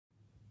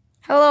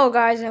Hello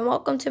guys and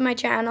welcome to my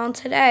channel. And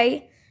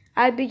today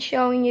I'll be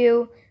showing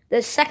you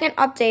the second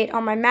update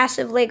on my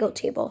massive Lego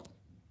table.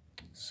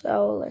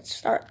 So let's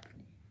start.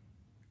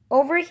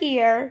 Over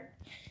here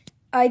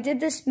I did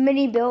this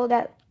mini build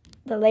at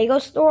the Lego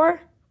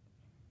store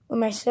with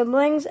my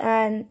siblings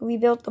and we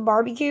built the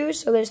barbecues.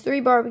 So there's 3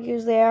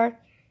 barbecues there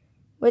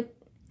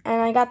and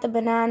I got the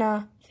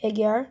banana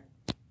figure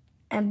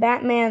and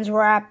Batman's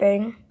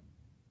rapping.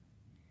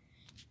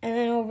 And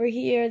then over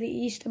here the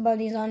Easter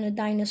Bunny's on the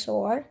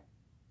dinosaur.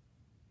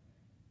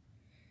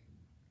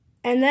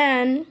 And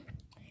then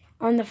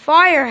on the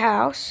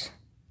firehouse,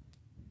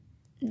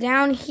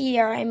 down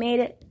here, I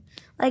made it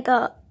like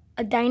a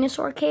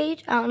dinosaur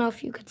cage. I don't know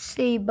if you could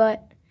see,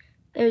 but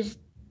there's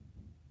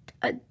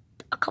a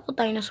couple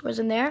dinosaurs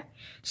in there.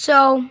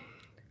 So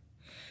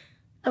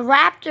the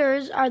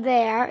raptors are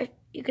there.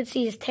 You can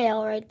see his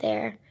tail right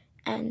there.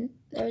 And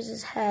there's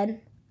his head.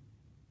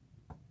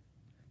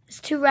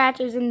 There's 2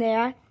 raptors in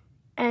there.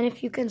 And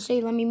if you can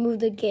see, let me move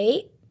the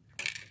gate.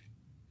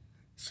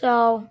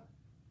 So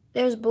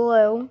there's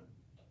Blue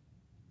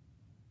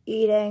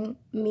eating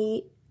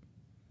meat,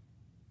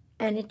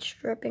 and it's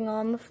dripping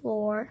on the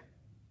floor.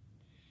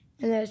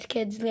 And there's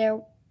kids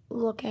there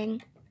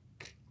looking.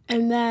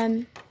 And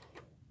then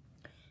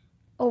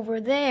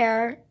over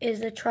there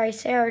is the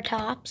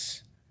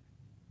Triceratops.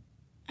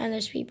 And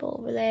there's people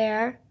over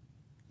there.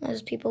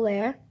 There's people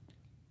there.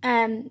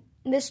 And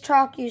this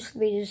truck used to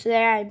be just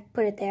there. I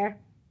put it there.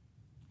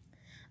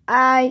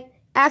 I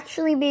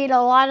actually made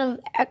a lot of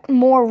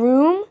more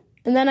room.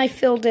 And then I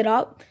filled it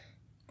up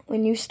with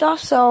new stuff.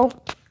 So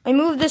I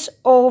moved this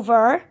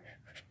over.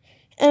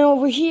 And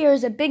over here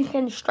is a big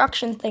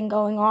construction thing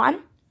going on.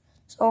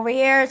 So over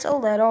here it's a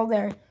little.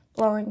 They're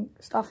blowing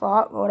stuff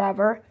up,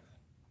 whatever.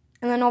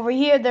 And then over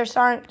here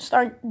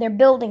they're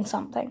building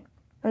something.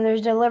 And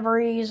there's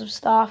deliveries of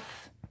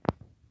stuff.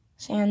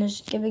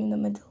 Santa's giving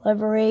them a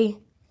delivery.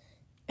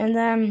 And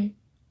then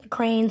the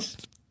cranes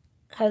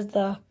has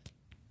the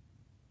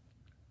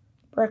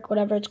brick,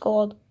 whatever it's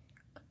called.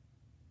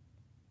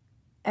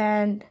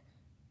 And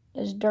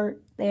there's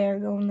dirt there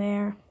going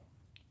there.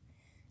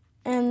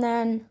 And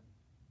then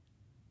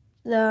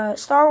the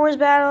Star Wars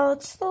battle,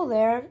 it's still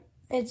there.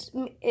 It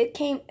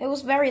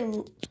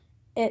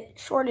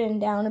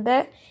shortened down a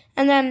bit.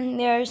 And then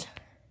there's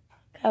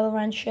Kylo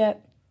Ren's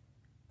ship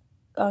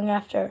going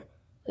after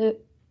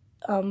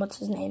what's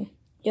his name?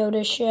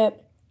 Yoda's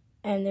ship.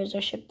 And there's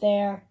a ship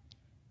there.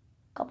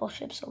 A couple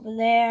ships over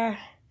there.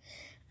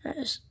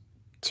 There's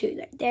 2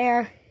 right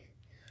there.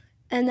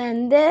 And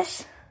then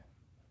this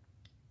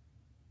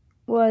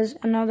was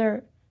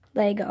another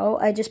Lego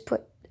I just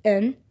put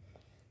in.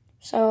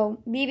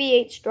 So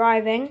BB-8's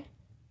driving.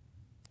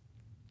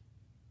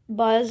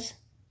 Buzz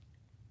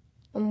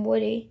and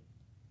Woody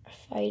are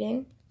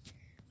fighting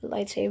with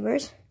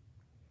lightsabers.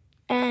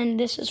 And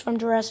this is from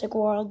Jurassic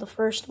World, the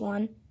first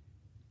one.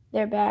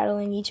 They're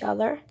battling each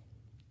other.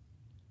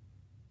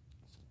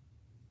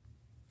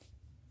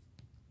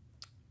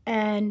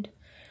 And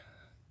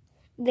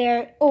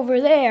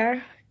over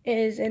there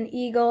is an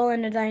eagle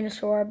and a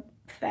dinosaur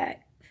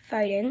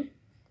fighting.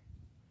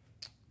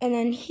 And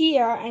then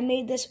here, I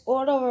made this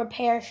auto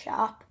repair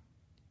shop.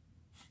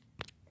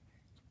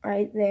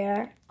 Right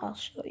there. I'll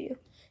show you.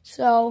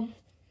 So,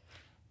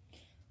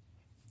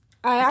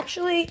 I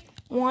actually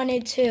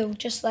wanted to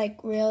just make,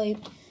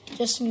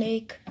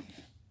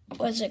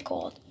 what's it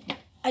called?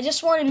 I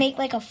just want to make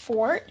like a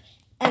fort.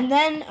 And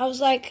then I was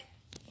like,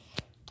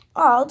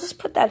 oh, I'll just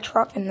put that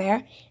truck in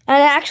there.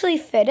 And it actually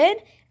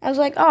fitted. I was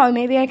like, oh,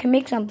 maybe I can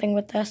make something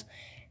with this.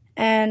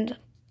 And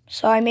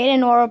so I made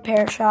an auto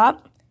repair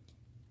shop.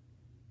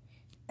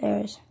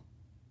 There's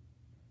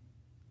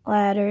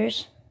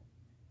ladders,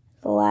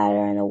 the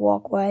ladder and the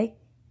walkway.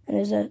 And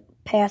there's a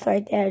path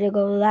right there to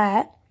go to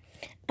that.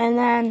 And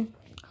then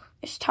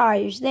there's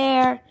tires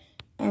there.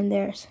 And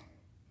there's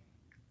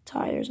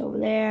tires over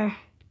there.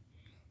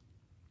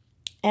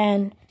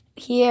 And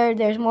here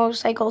there's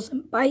motorcycles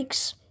and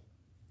bikes.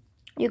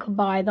 You could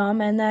buy them.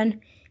 And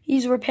then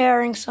he's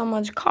repairing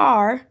someone's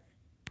car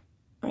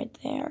right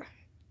there.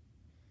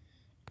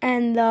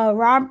 And the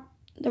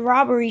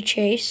robbery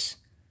chase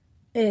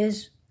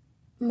is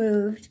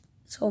moved.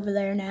 It's over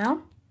there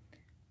now.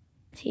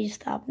 He's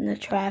stopping the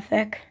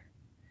traffic.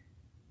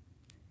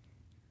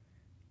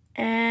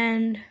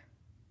 And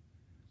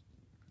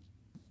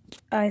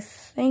I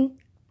think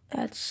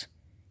that's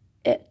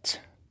it.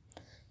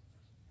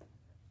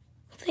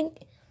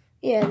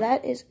 Yeah,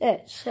 that is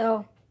it.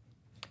 So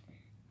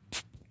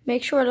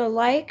make sure to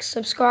like,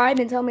 subscribe,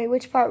 and tell me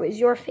which part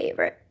was your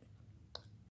favorite.